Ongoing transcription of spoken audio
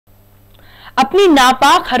अपनी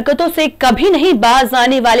नापाक हरकतों से कभी नहीं बाज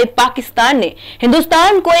आने वाले पाकिस्तान ने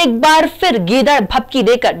हिंदुस्तान को एक बार फिर गीदड़ भपकी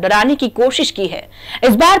देकर डराने की कोशिश की है।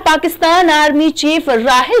 इस बार पाकिस्तान आर्मी चीफ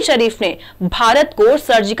राहिल शरीफ ने भारत को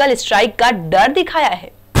सर्जिकल स्ट्राइक का डर दिखाया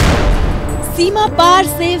है। सीमा पार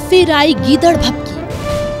से फिर आई गीदड़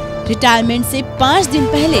भपकी। रिटायरमेंट से 5 दिन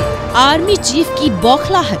पहले आर्मी चीफ की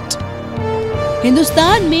बौखलाहट।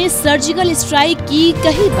 हिंदुस्तान में सर्जिकल स्ट्राइक की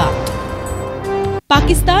कही बात।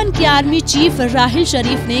 पाकिस्तान के आर्मी चीफ राहिल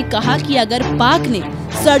शरीफ ने कहा कि अगर पाक ने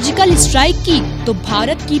सर्जिकल स्ट्राइक की तो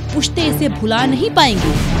भारत की पुश्ते इसे भुला नहीं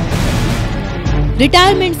पाएंगे।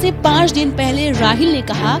 रिटायरमेंट से 5 दिन पहले राहिल ने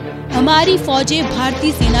कहा, हमारी फौजें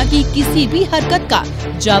भारतीय सेना की किसी भी हरकत का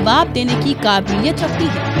जवाब देने की काबिलियत रखती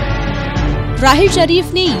है। राहिल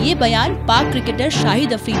शरीफ ने ये बयान पाक क्रिकेटर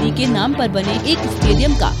शाहिद अफरीदी के नाम पर बने एक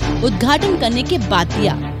स्टेडियम का उद्घाटन करने के बाद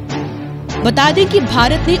दिया। बता दें कि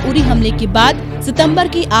भारत ने उरी हमले के बाद सितंबर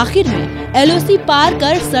के आखिर में LOC पार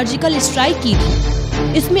कर सर्जिकल स्ट्राइक की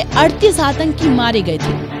थी। इसमें 38 आतंकी मारे गए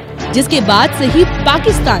थे, जिसके बाद से ही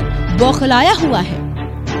पाकिस्तान बौखलाया हुआ है।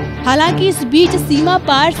 हालांकि इस बीच सीमा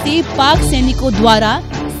पार से पाक सैनिकों द्वारा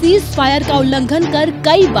सीज फायर का उल्लंघन कर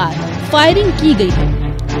कई बार फायरिंग की गई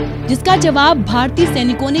है, जिसका जवाब भारतीय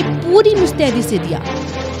सैनिकों ने पूरी मुस्तैदी से दिया।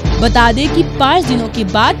 बता दें कि 5 दिनों के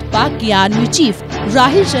बाद पाक के आर्मी चीफ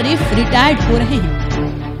राहिल शरीफ रिटायर्ड हो रहे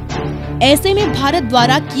हैं। ऐसे में भारत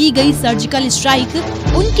द्वारा की गई सर्जिकल स्ट्राइक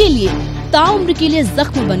उनके लिए ताउम्र के लिए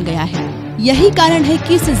जख्म बन गया है। यही कारण है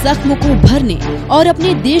कि इस जख्म को भरने और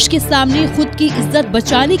अपने देश के सामने खुद की इज्जत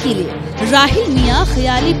बचाने के लिए राहिल मियां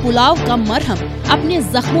ख्याली पुलाव का मरहम अपने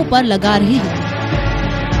जख्मों पर लगा रहे हैं।